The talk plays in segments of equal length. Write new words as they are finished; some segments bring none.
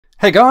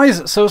Hey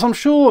guys, so as I'm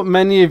sure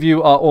many of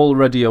you are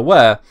already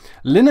aware,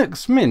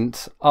 Linux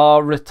Mint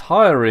are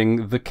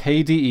retiring the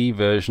KDE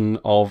version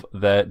of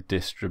their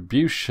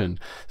distribution.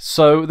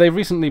 So they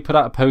recently put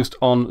out a post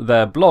on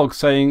their blog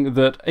saying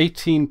that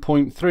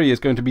 18.3 is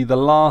going to be the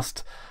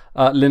last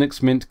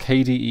Linux Mint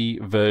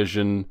KDE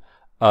version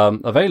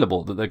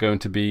available that they're going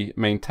to be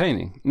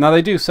maintaining. Now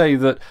they do say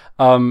that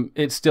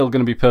it's still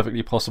going to be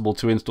perfectly possible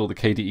to install the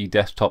KDE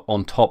desktop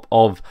on top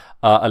of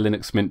a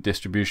Linux Mint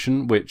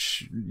distribution,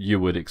 which you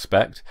would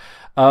expect.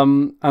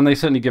 And they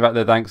certainly give out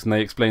their thanks and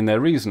they explain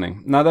their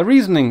reasoning. Now their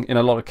reasoning in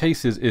a lot of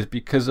cases is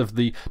because of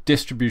the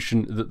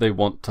distribution that they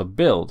want to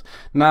build.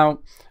 Now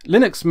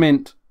Linux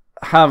Mint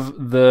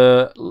have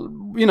the,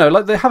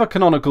 like they have a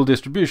canonical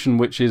distribution,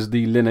 which is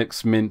the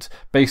Linux Mint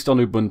based on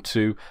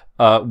Ubuntu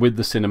with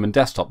the Cinnamon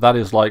desktop. That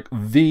is like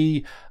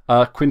the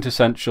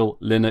quintessential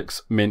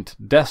Linux Mint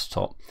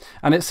desktop.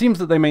 And it seems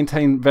that they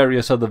maintain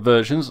various other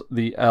versions,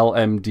 the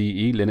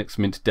LMDE, Linux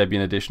Mint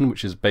Debian Edition,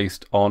 which is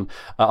based on,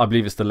 I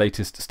believe it's the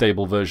latest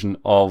stable version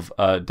of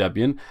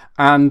Debian.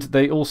 And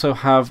they also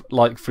have,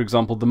 like, for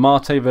example, the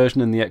Mate version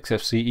and the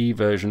XFCE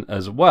version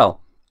as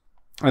well.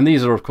 And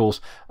these are, of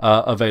course,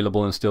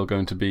 available and still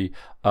going to be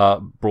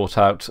brought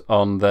out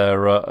on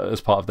their as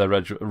part of their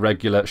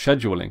regular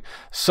scheduling.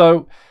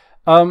 So,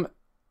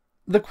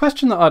 the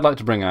question that I'd like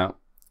to bring up,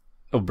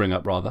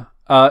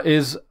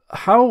 is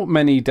how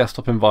many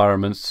desktop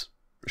environments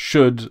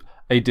should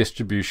a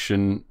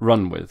distribution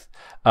run with?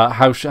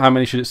 How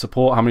many should it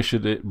support? How many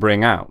should it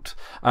bring out?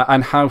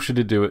 And how should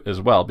it do it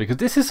as well? Because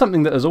this is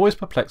something that has always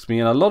perplexed me,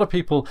 and a lot of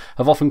people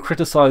have often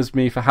criticized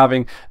me for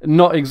having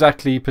not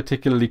exactly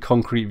particularly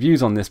concrete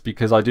views on this,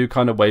 because I do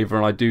kind of waver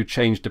and I do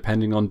change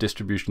depending on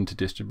distribution to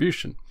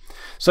distribution.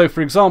 So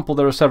for example,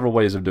 there are several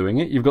ways of doing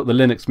it. You've got the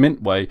Linux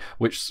Mint way,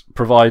 which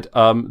provide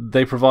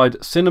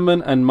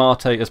Cinnamon and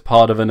Mate as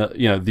part of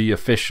the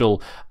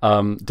official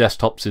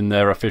desktops in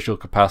their official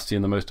capacity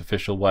in the most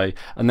official way.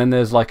 And then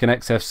there's like an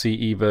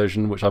XFCE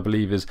version, which I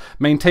believe is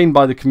maintained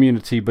by the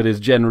community but is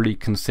generally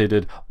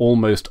considered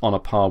almost on a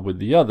par with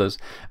the others.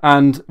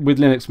 And with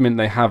Linux Mint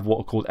they have what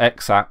are called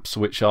XApps,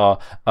 which are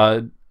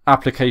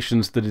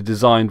applications that are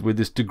designed with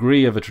this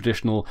degree of a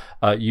traditional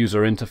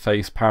user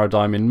interface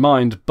paradigm in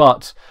mind,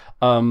 but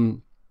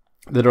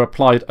that are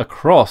applied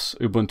across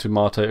Ubuntu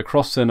Mate,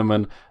 across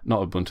Cinnamon,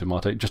 not Ubuntu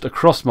Mate, just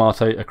across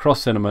Mate,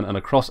 across Cinnamon and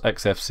across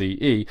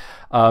XFCE,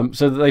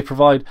 so that they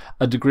provide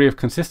a degree of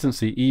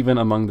consistency even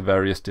among the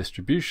various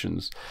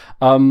distributions.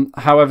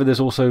 However,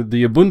 there's also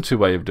the Ubuntu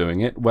way of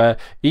doing it, where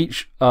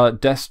each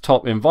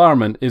desktop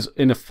environment is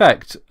in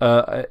effect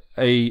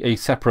a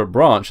separate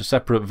branch, a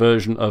separate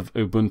version of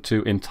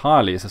Ubuntu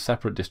entirely. It's a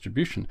separate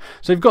distribution.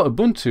 So you've got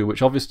Ubuntu,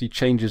 which obviously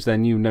changes their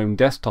new GNOME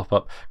desktop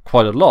up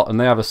quite a lot, and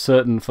they have a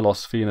certain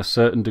philosophy and a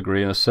certain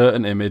degree and a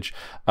certain image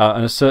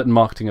and a certain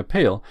marketing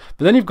appeal.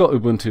 But then you've got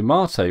Ubuntu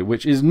Mate,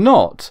 which is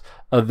not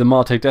the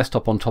Mate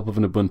desktop on top of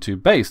an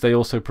Ubuntu base. They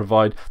also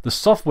provide the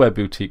software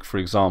boutique, for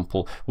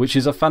example, which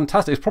is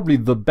it's probably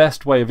the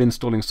best way of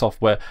installing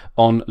software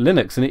on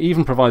Linux, and it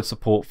even provides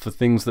support for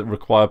things that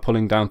require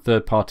pulling down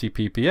third-party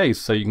PPAs,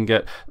 so you can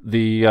get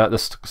the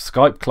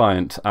Skype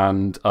client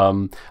and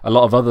a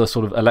lot of other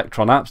sort of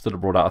Electron apps that are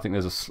brought out. I think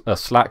there's a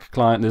Slack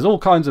client. There's all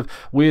kinds of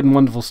weird and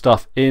wonderful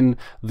stuff in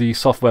the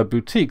software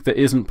boutique that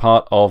isn't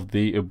part of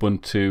the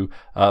Ubuntu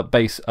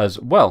base as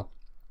well.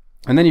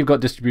 And then you've got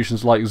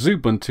distributions like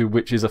Xubuntu,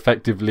 which is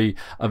effectively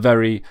a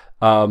very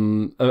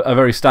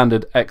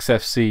standard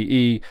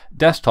XFCE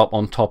desktop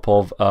on top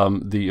of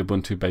the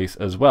Ubuntu base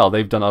as well.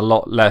 They've done a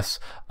lot less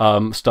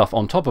stuff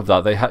on top of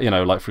that. They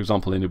like for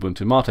example in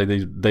Ubuntu Mate,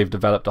 they've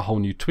developed a whole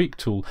new tweak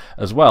tool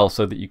as well,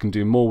 so that you can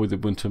do more with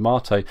Ubuntu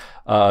Mate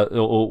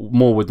or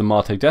more with the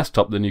Mate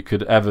desktop than you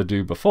could ever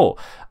do before.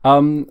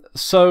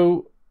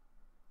 So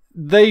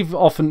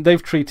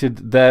they've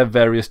treated their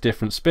various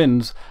different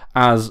spins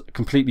as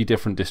completely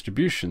different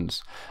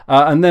distributions.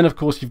 And then of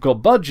course you've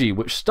got Budgie,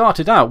 which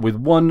started out with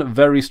one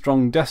very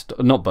strong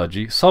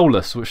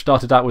Solus, which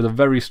started out with a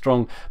very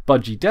strong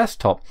Budgie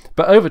desktop,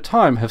 but over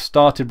time have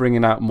started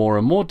bringing out more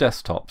and more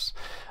desktops.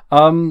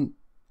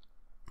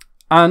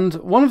 And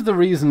one of the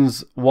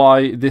reasons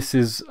why this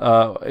is,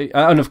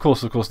 and of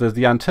course there's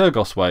the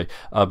Antergos way,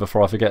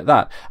 before I forget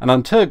that. And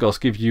Antergos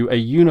give you a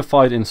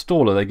unified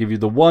installer. They give you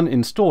the one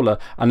installer,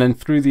 and then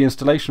through the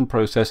installation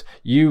process,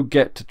 you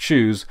get to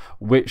choose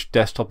which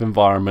desktop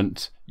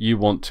environment you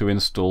want to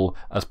install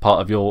as part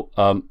of your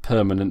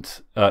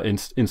permanent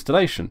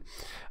installation.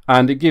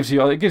 And it gives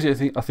you, I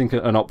think,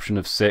 an option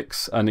of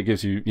 6, and it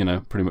gives you,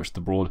 pretty much the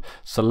broad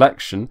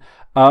selection.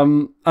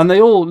 And they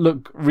all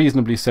look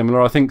reasonably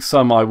similar. I think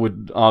some, I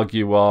would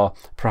argue, are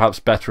perhaps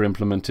better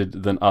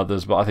implemented than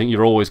others, but I think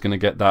you're always going to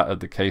get that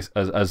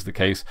as the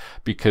case,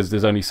 because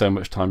there's only so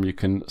much time you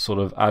can sort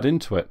of add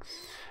into it.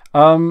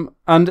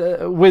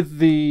 With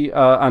the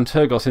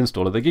Antergos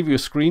installer, they give you a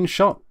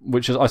screenshot,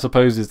 which is, I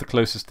suppose, is the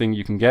closest thing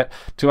you can get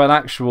to an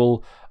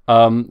actual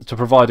to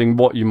providing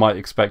what you might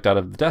expect out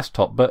of the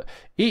desktop. But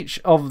each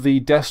of the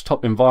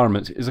desktop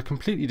environments is a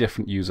completely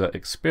different user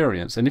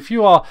experience. And if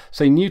you are,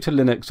 say, new to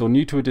Linux or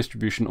new to a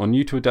distribution or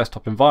new to a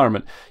desktop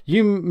environment,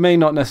 you may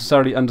not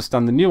necessarily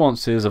understand the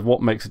nuances of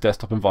what makes a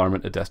desktop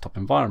environment a desktop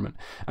environment.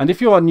 And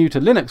if you are new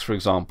to Linux, for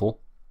example,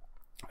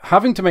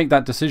 having to make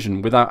that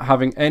decision without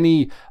having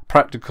any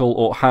practical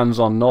or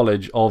hands-on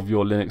knowledge of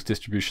your Linux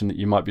distribution that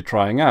you might be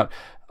trying out,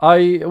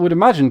 I would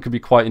imagine could be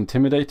quite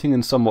intimidating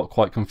and somewhat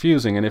quite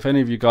confusing. And if any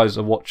of you guys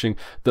are watching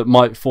that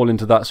might fall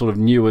into that sort of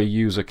newer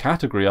user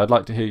category, I'd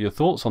like to hear your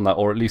thoughts on that,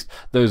 or at least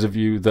those of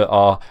you that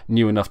are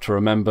new enough to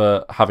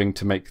remember having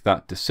to make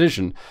that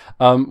decision.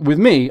 With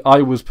me,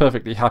 I was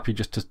perfectly happy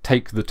just to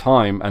take the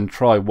time and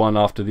try one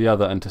after the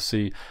other and to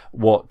see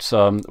what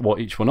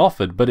each one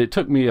offered. But it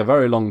took me a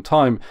very long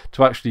time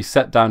to actually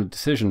set down a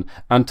decision.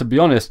 And to be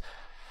honest,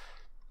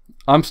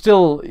 I'm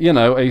still,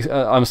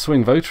 I'm a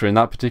swing voter in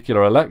that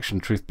particular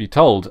election, truth be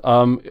told.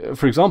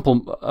 For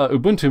example,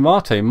 Ubuntu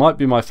Mate might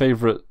be my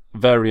favorite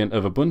variant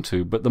of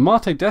Ubuntu, but the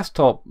Mate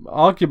desktop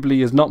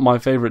arguably is not my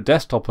favorite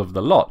desktop of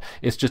the lot.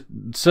 It's just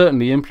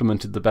certainly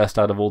implemented the best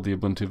out of all the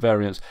Ubuntu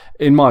variants,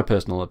 in my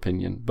personal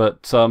opinion.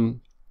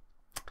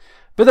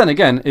 But then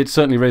again, it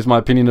certainly raised my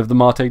opinion of the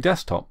Mate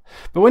desktop.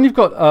 But when you've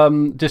got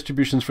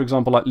distributions, for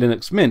example, like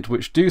Linux Mint,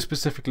 which do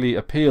specifically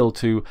appeal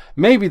to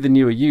maybe the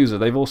newer user,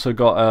 they've also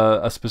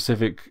got a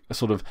specific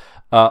sort of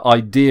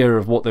idea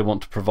of what they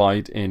want to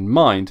provide in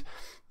mind.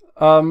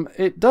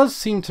 It does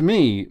seem to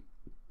me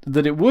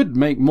that it would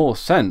make more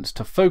sense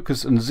to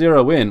focus and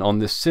zero in on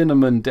this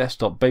Cinnamon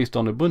desktop based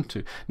on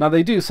Ubuntu. Now,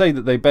 they do say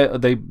that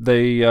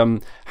they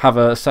have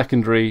a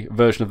secondary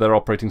version of their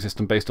operating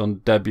system based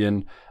on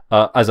Debian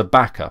as a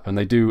backup, and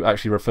they do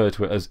actually refer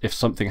to it as if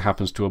something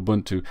happens to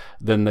Ubuntu,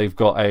 then they've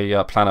got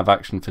a plan of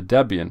action for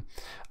Debian.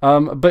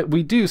 But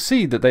we do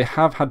see that they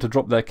have had to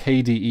drop their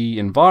KDE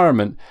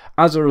environment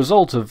as a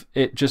result of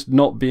it just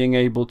not being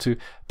able to,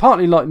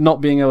 partly like not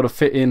being able to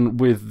fit in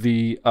with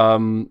the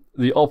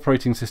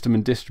operating system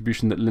and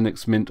distribution that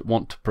Linux Mint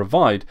want to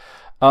provide.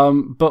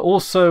 But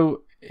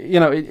also,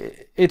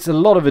 it's a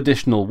lot of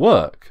additional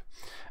work.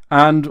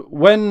 And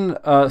when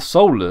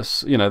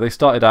Soulless, they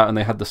started out and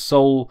they had the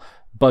Soul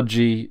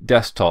Budgie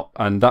desktop,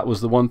 and that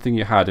was the one thing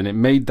you had, and it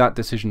made that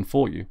decision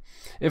for you.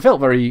 It felt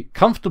very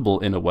comfortable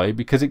in a way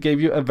because it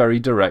gave you a very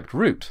direct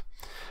route.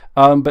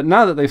 But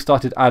now that they've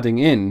started adding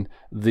in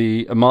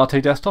the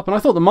Mate desktop, and I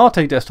thought the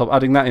Mate desktop,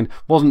 adding that in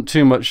wasn't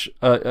too much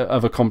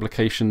of a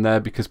complication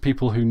there, because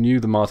people who knew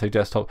the Mate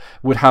desktop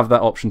would have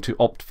that option to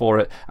opt for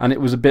it, and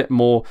it was a bit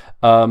more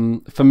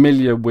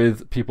familiar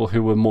with people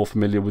who were more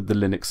familiar with the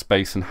Linux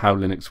space and how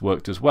Linux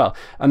worked as well.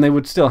 And they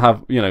would still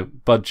have,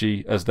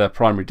 Budgie as their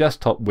primary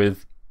desktop,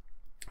 with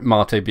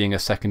Mate being a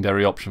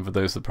secondary option for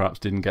those that perhaps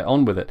didn't get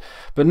on with it.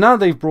 But now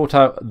they've brought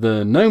out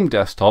the GNOME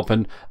desktop,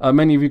 and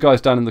many of you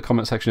guys down in the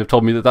comment section have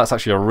told me that that's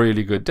actually a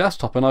really good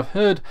desktop, and I've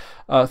heard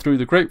through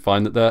the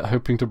grapevine that they're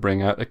hoping to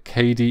bring out a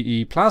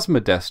KDE Plasma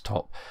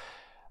desktop.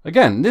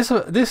 Again, this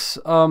it's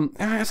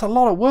a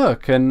lot of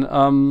work,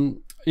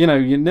 and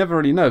you never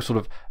really know sort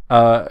of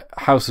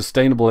how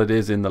sustainable it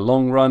is in the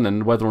long run,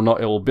 and whether or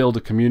not it will build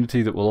a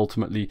community that will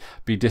ultimately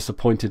be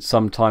disappointed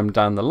sometime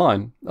down the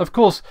line. Of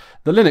course,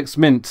 the Linux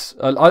Mint,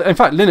 in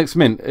fact, Linux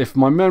Mint, if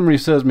my memory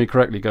serves me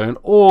correctly, going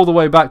all the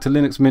way back to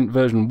Linux Mint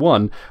version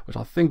 1, which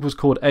I think was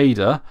called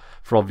Ada,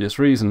 for obvious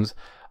reasons,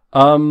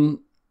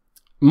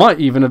 might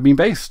even have been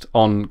based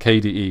on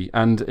KDE,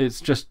 and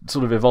it's just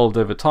sort of evolved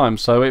over time,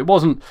 so it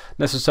wasn't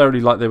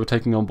necessarily like they were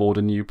taking on board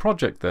a new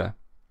project there.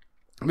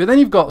 But then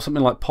you've got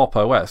something like Pop!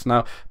 OS.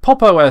 Now,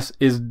 Pop! OS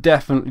is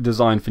definitely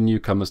designed for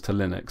newcomers to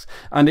Linux,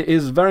 and it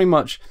is very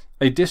much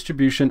a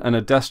distribution and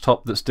a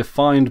desktop that's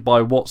defined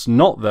by what's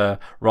not there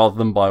rather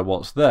than by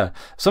what's there.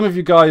 Some of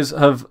you guys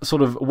have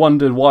sort of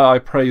wondered why I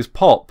praise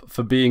Pop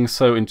for being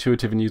so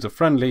intuitive and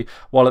user-friendly,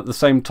 while at the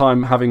same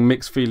time having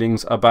mixed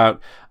feelings about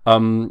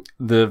the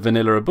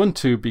vanilla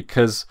Ubuntu,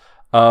 because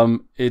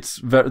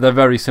they're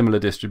very similar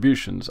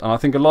distributions, and I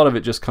think a lot of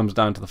it just comes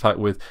down to the fact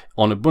with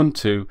on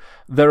Ubuntu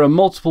there are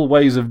multiple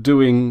ways of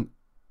doing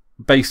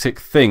basic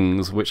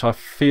things which I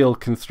feel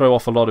can throw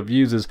off a lot of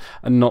users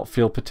and not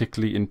feel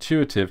particularly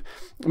intuitive.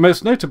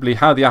 Most notably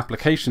how the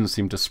applications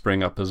seem to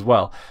spring up as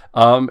well.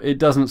 It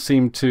doesn't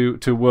seem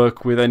to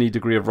work with any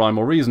degree of rhyme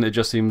or reason. It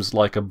just seems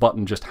like a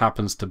button just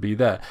happens to be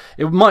there.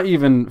 It might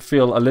even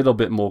feel a little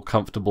bit more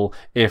comfortable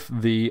if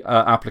the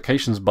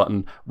applications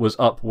button was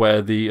up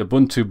where the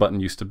Ubuntu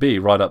button used to be,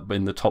 right up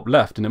in the top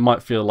left, and it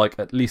might feel like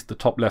at least the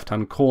top left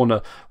hand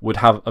corner would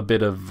have a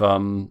bit of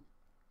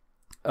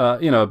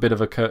a bit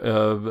of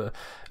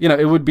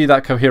it would be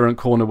that coherent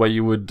corner where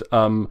you would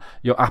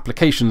your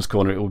applications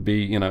corner. It would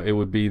be it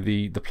would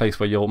be the place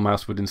where your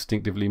mouse would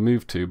instinctively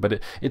move to. But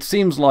it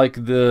seems like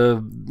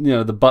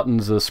the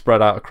buttons are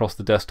spread out across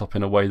the desktop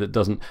in a way that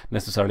doesn't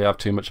necessarily have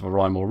too much of a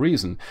rhyme or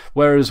reason.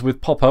 Whereas with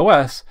Pop!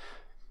 OS,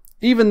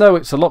 even though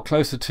it's a lot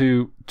closer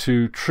to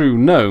true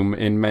GNOME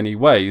in many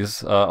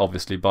ways,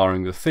 obviously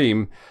barring the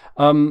theme,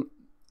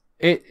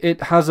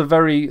 it has a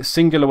very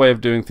singular way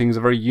of doing things,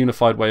 a very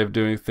unified way of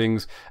doing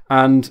things,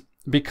 and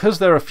because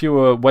there are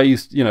fewer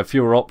ways,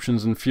 fewer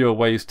options and fewer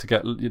ways to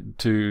get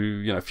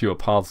to, fewer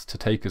paths to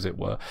take, as it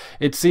were,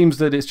 it seems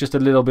that it's just a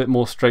little bit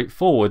more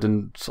straightforward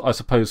and I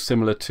suppose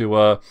similar to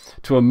a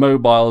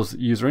mobile's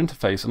user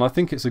interface. And I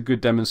think it's a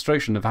good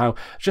demonstration of how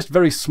just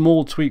very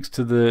small tweaks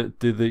to the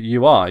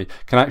UI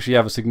can actually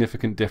have a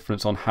significant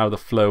difference on how the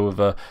flow of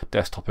a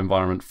desktop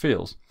environment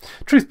feels.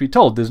 Truth be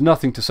told, there's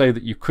nothing to say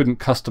that you couldn't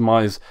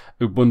customize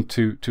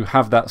Ubuntu to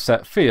have that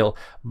set feel,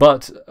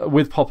 but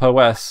with Pop!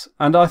 OS,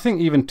 and I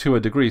think even to a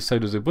degree so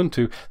does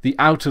Ubuntu, the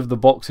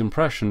out-of-the-box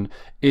impression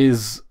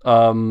is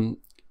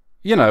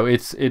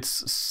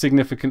it's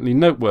significantly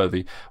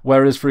noteworthy.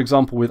 Whereas, for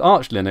example, with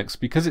Arch Linux,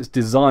 because it's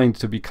designed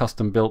to be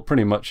custom built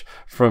pretty much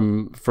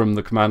from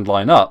the command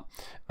line up,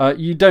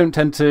 you don't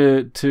tend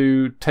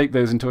to take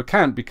those into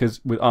account,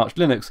 because with Arch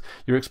Linux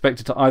you're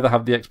expected to either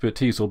have the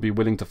expertise or be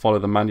willing to follow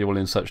the manual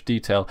in such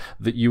detail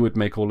that you would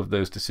make all of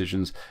those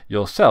decisions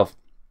yourself.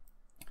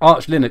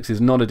 Arch Linux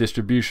is not a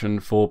distribution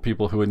for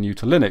people who are new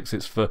to Linux.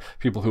 It's for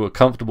people who are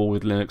comfortable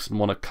with Linux and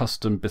want a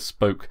custom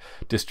bespoke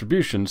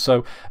distribution.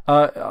 So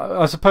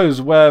I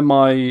suppose where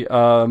my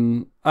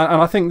and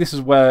I think this is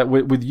where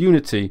with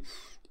Unity,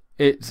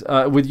 with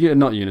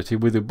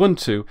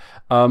Ubuntu,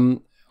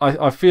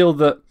 I feel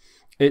that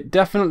it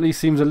definitely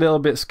seems a little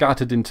bit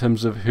scattered in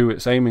terms of who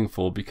it's aiming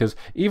for, because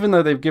even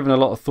though they've given a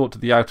lot of thought to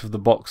the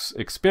out-of-the-box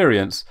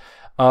experience,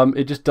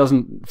 it just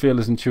doesn't feel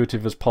as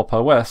intuitive as Pop!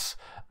 OS.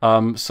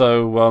 And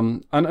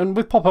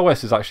with Pop!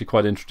 OS is actually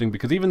quite interesting,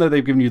 because even though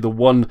they've given you the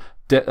one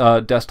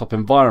desktop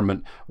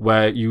environment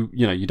where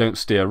you don't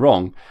steer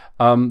wrong,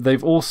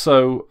 they've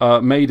also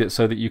made it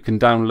so that you can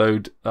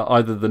download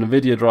either the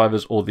NVIDIA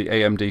drivers or the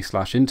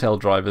AMD/Intel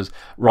drivers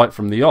right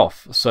from the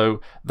off.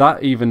 So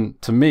that, even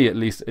to me at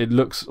least, it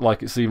looks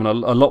like it's even a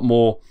lot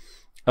more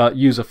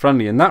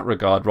user-friendly in that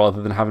regard,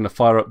 rather than having to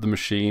fire up the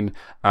machine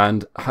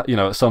and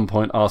at some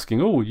point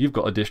asking, oh, you've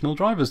got additional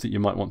drivers that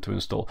you might want to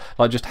install.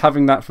 Like, just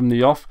having that from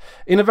the off,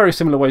 in a very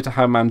similar way to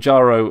how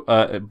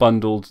Manjaro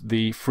bundled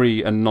the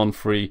free and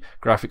non-free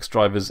graphics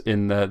drivers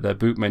in their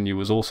boot menu,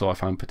 was also, I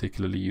found,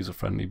 particularly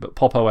user-friendly. But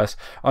Pop! OS,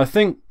 I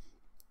think,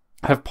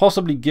 have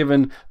possibly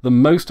given the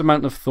most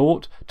amount of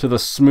thought to the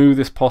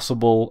smoothest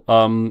possible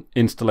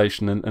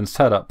installation and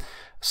setup.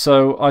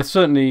 So I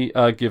certainly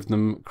give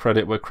them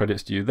credit where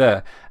credit's due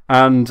there.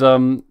 And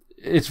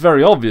it's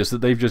very obvious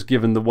that they've just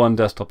given the one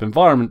desktop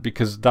environment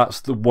because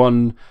that's the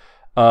one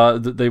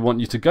that they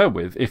want you to go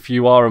with. If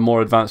you are a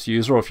more advanced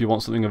user, or if you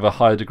want something of a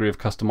higher degree of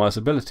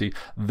customizability,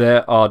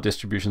 there are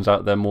distributions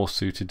out there more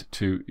suited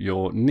to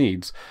your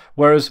needs.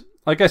 Whereas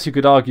I guess you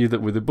could argue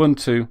that with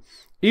Ubuntu,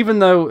 even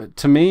though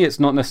to me it's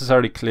not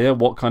necessarily clear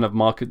what kind of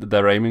market that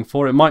they're aiming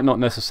for, it might not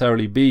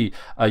necessarily be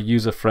a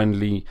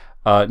user-friendly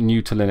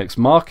new to Linux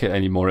market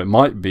anymore. It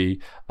might be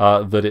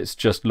that it's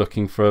just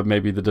looking for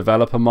maybe the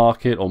developer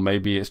market, or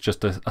maybe it's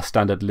just a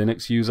standard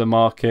Linux user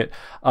market.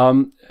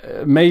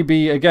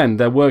 Maybe, again,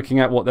 they're working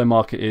out what their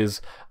market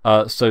is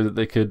so that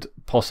they could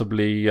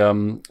possibly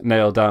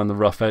sand down the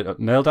rough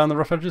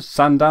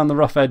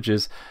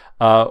edges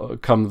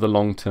come the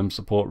long-term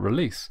support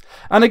release.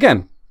 And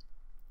again,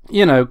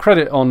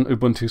 credit on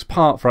Ubuntu's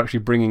part for actually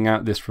bringing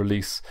out this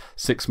release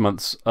 6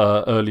 months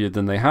earlier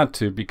than they had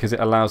to, because it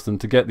allows them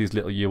to get these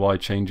little UI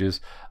changes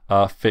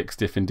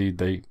fixed if indeed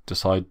they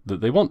decide that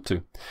they want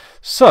to.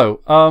 So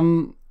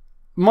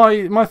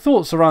my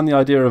thoughts around the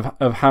idea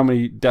of how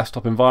many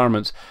desktop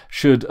environments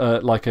should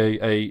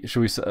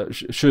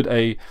should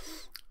a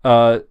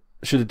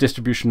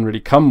distribution really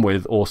come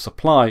with or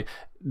supply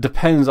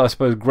depends, I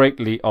suppose,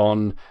 greatly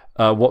on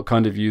what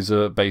kind of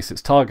user base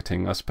it's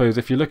targeting. I suppose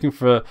if you're looking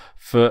for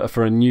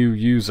a new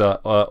user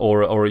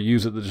or a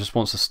user that just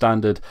wants a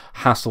standard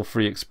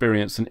hassle-free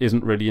experience and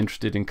isn't really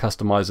interested in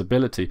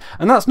customizability,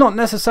 and that's not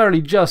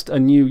necessarily just a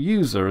new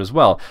user as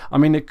well. I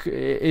mean,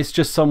 it's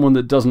just someone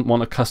that doesn't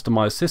want a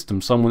customized system,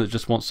 someone that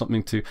just wants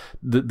something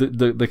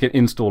that they can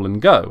install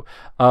and go.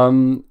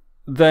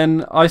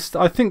 Then I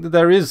think that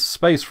there is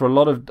space for a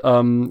lot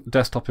of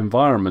desktop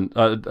environment,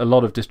 a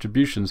lot of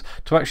distributions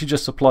to actually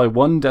just supply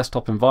one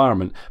desktop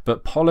environment,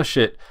 but polish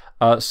it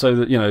so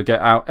that, get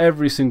out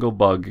every single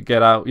bug,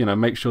 get out,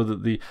 make sure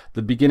that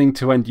the beginning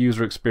to end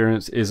user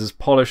experience is as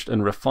polished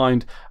and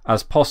refined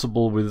as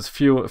possible, with as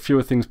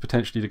fewer things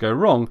potentially to go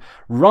wrong,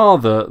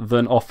 rather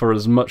than offer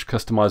as much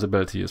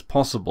customizability as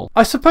possible.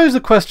 I suppose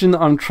the question that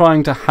I'm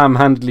trying to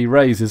ham-handedly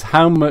raise is,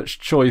 how much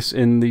choice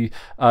in the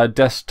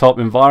desktop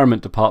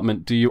environment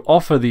department do you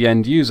offer the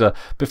end user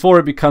before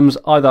it becomes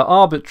either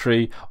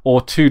arbitrary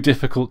or too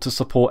difficult to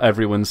support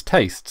everyone's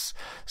tastes?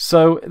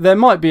 So there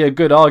might be a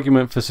good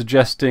argument for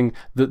suggesting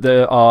saying that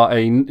there are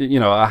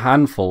a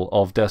handful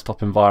of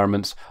desktop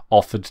environments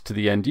offered to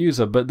the end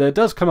user, but there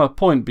does come a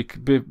point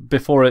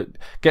before it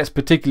gets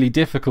particularly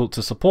difficult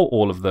to support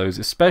all of those,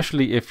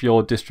 especially if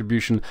your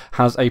distribution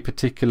has a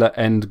particular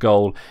end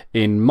goal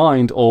in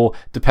mind, or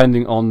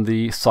depending on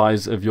the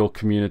size of your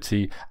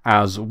community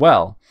as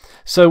well.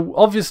 So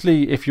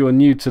obviously, if you're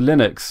new to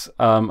Linux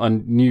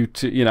and new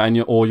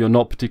to or you're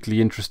not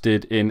particularly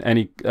interested in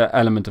any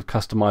element of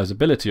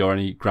customizability or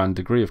any grand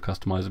degree of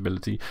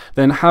customizability,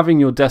 then having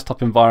your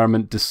desktop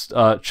environment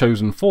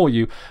chosen for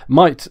you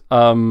might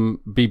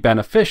be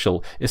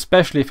beneficial,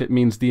 especially if it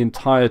means the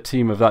entire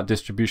team of that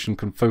distribution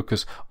can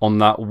focus on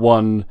that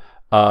one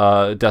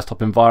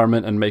desktop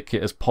environment and make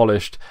it as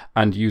polished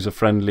and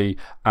user-friendly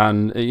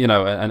and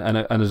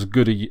and as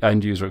good a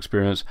end user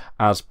experience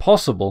as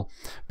possible.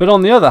 But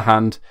on the other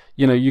hand,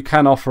 you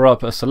can offer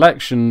up a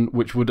selection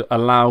which would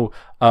allow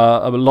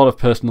a lot of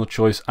personal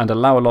choice and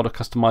allow a lot of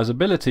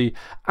customizability.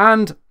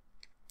 And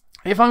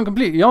if I'm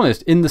completely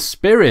honest, in the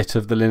spirit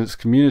of the Linux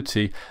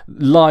community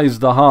lies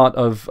the heart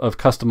of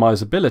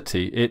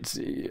customizability. It's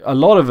a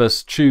lot of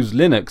us choose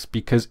Linux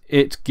because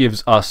it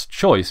gives us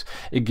choice.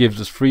 It gives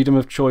us freedom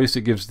of choice.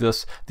 It gives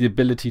us the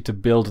ability to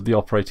build the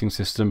operating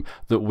system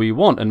that we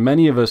want. And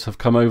many of us have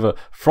come over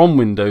from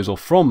Windows or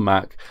from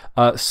Mac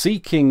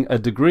seeking a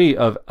degree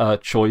of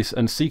choice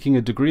and seeking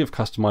a degree of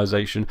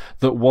customization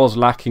that was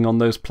lacking on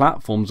those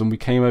platforms. And we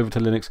came over to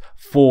Linux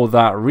for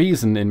that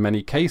reason in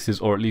many cases,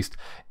 or at least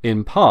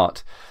in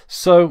part.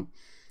 So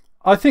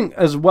I think,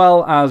 as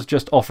well as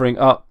just offering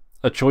up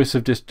a choice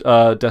of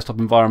desktop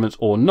environments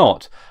or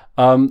not,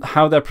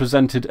 how they're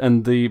presented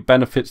and the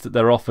benefits that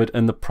they're offered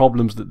and the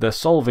problems that they're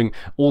solving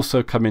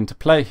also come into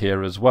play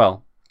here as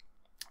well.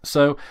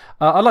 So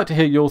I'd like to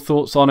hear your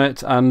thoughts on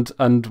it, and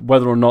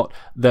whether or not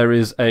there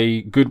is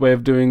a good way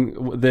of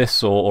doing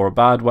this or a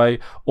bad way,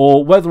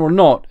 or whether or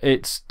not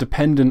it's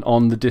dependent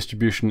on the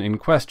distribution in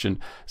question.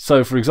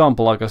 So for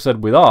example, like I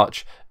said with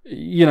Arch,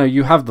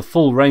 you have the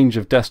full range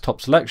of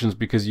desktop selections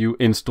because you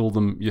install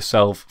them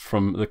yourself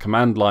from the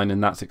command line,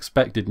 and that's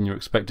expected, and you're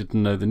expected to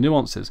know the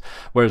nuances.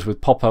 Whereas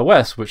with Pop!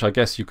 OS, which I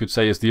guess you could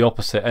say is the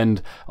opposite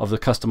end of the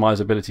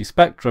customizability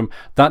spectrum,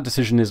 that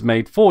decision is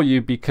made for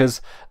you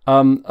because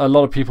a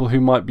lot of people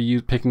who might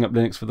be picking up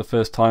Linux for the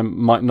first time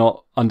might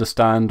not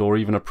understand or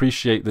even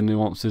appreciate the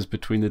nuances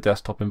between the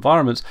desktop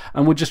environments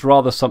and would just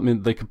rather something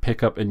that they could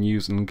pick up and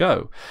use and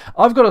go.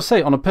 I've got to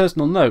say, on a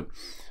personal note,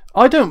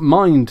 I don't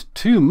mind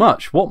too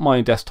much what my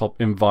desktop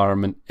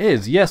environment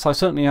is. Yes, I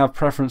certainly have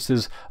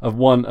preferences of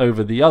one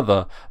over the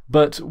other,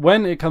 but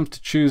when it comes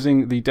to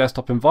choosing the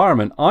desktop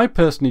environment, I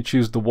personally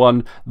choose the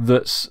one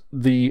that's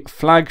the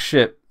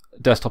flagship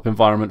desktop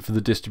environment for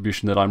the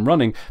distribution that I'm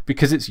running,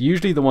 because it's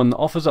usually the one that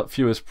offers up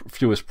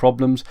fewest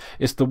problems.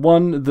 It's the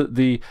one that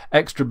the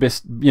extra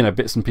bits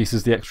and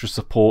pieces, the extra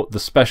support, the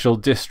special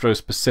distro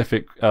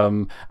specific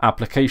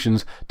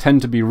applications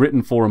tend to be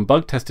written for and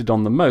bug tested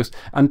on the most,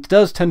 and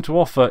does tend to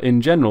offer in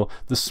general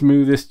the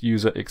smoothest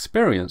user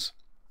experience.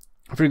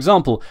 For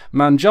example,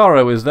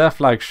 Manjaro is their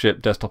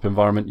flagship desktop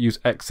environment, use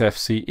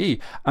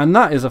XFCE, and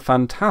that is a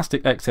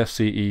fantastic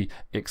XFCE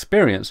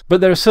experience.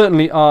 But there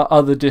certainly are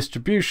other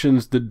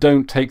distributions that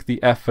don't take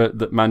the effort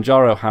that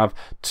Manjaro have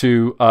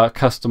to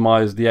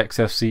customize the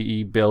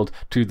XFCE build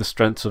to the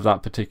strengths of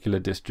that particular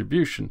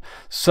distribution.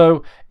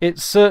 So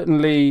it's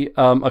certainly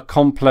a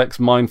complex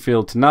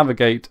minefield to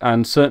navigate,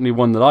 and certainly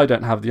one that I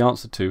don't have the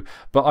answer to.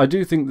 But I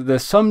do think that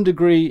there's some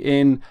degree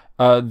in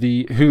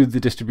who the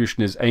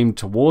distribution is aimed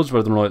towards,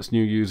 whether or not it's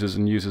new users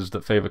and users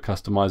that favor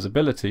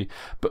customizability.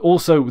 But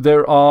also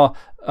there are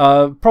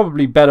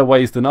probably better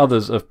ways than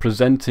others of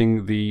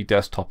presenting the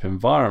desktop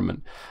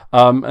environment.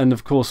 And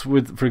of course,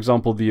 with, for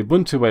example, the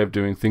Ubuntu way of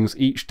doing things,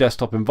 each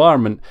desktop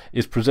environment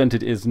is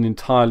presented as an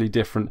entirely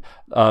different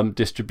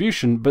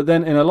distribution. But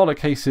then in a lot of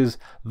cases,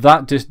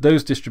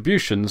 those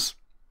distributions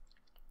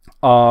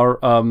are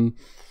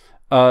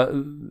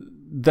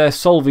they're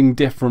solving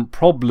different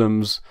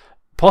problems,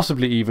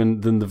 possibly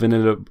even than the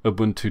vanilla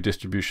Ubuntu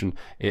distribution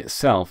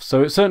itself.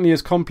 So it certainly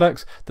is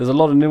complex. There's a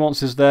lot of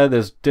nuances there.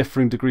 There's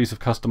differing degrees of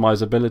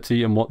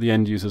customizability and what the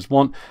end users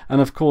want. And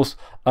of course,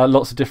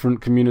 lots of different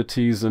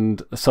communities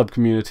and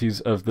sub-communities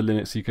of the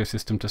Linux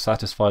ecosystem to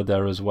satisfy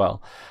there as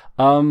well.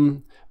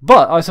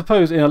 But I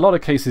suppose in a lot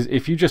of cases,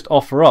 if you just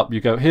offer up,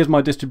 you go, here's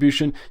my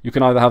distribution. You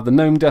can either have the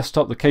GNOME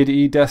desktop, the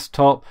KDE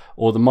desktop,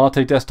 or the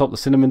Mate desktop, the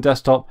Cinnamon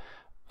desktop,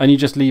 and you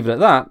just leave it at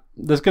that,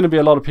 there's going to be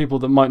a lot of people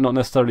that might not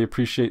necessarily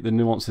appreciate the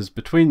nuances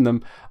between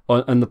them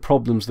and the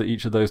problems that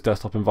each of those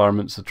desktop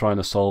environments are trying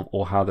to solve,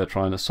 or how they're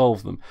trying to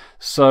solve them.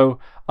 So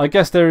I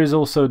guess there is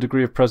also a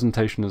degree of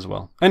presentation as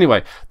well.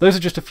 Anyway, those are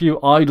just a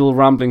few idle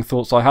rambling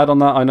thoughts I had on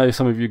that. I know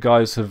some of you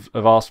guys have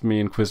asked me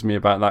and quizzed me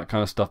about that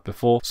kind of stuff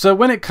before. So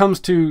when it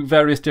comes to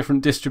various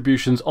different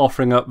distributions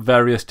offering up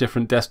various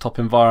different desktop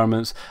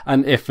environments,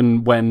 and if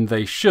and when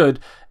they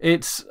should,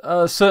 it's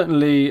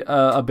certainly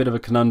a bit of a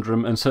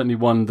conundrum, and certainly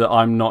one that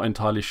I'm not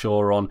entirely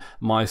sure on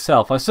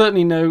myself. I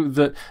certainly know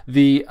that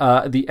the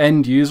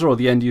end user, or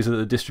the end user that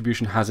the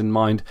distribution has in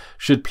mind,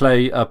 should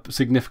play a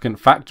significant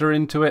factor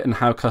into it, and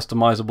how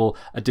customizable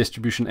a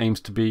distribution aims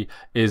to be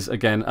is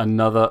again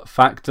another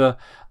factor.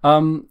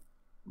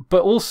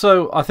 But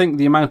also, I think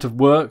the amount of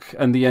work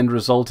and the end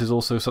result is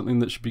also something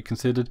that should be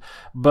considered.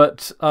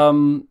 But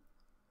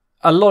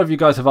a lot of you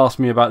guys have asked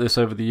me about this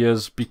over the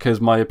years, because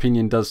my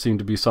opinion does seem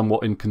to be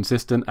somewhat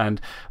inconsistent. And,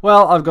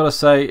 well, I've got to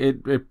say,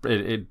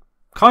 it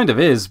kind of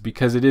is,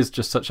 because it is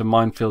just such a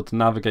minefield to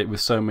navigate with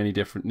so many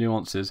different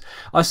nuances.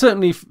 I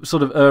certainly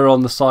sort of err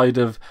on the side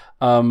of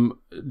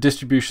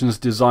distributions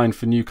designed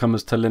for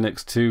newcomers to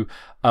Linux to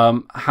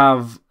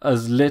have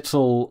as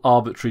little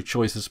arbitrary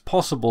choice as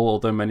possible,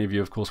 although many of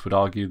you of course would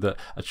argue that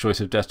a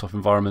choice of desktop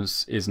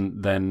environments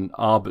isn't then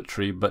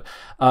arbitrary. But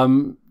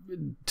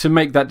to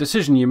make that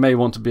decision, you may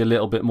want to be a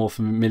little bit more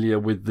familiar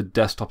with the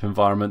desktop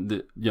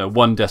environment,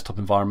 one desktop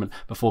environment,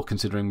 before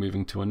considering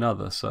moving to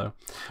another. So,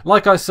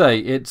 like I say,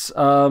 it's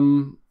a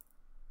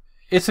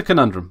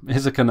conundrum.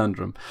 It's a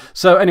conundrum.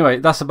 So anyway,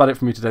 that's about it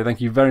for me today. Thank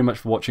you very much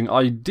for watching. I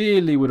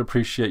ideally would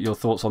appreciate your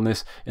thoughts on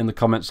this in the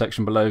comment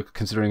section below,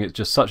 considering it's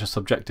just such a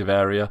subjective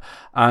area.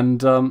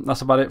 And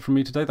that's about it from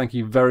me today. Thank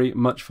you very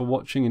much for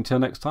watching. Until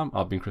next time,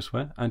 I've been Chris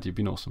Ware, and you've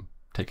been awesome.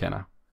 Take care now.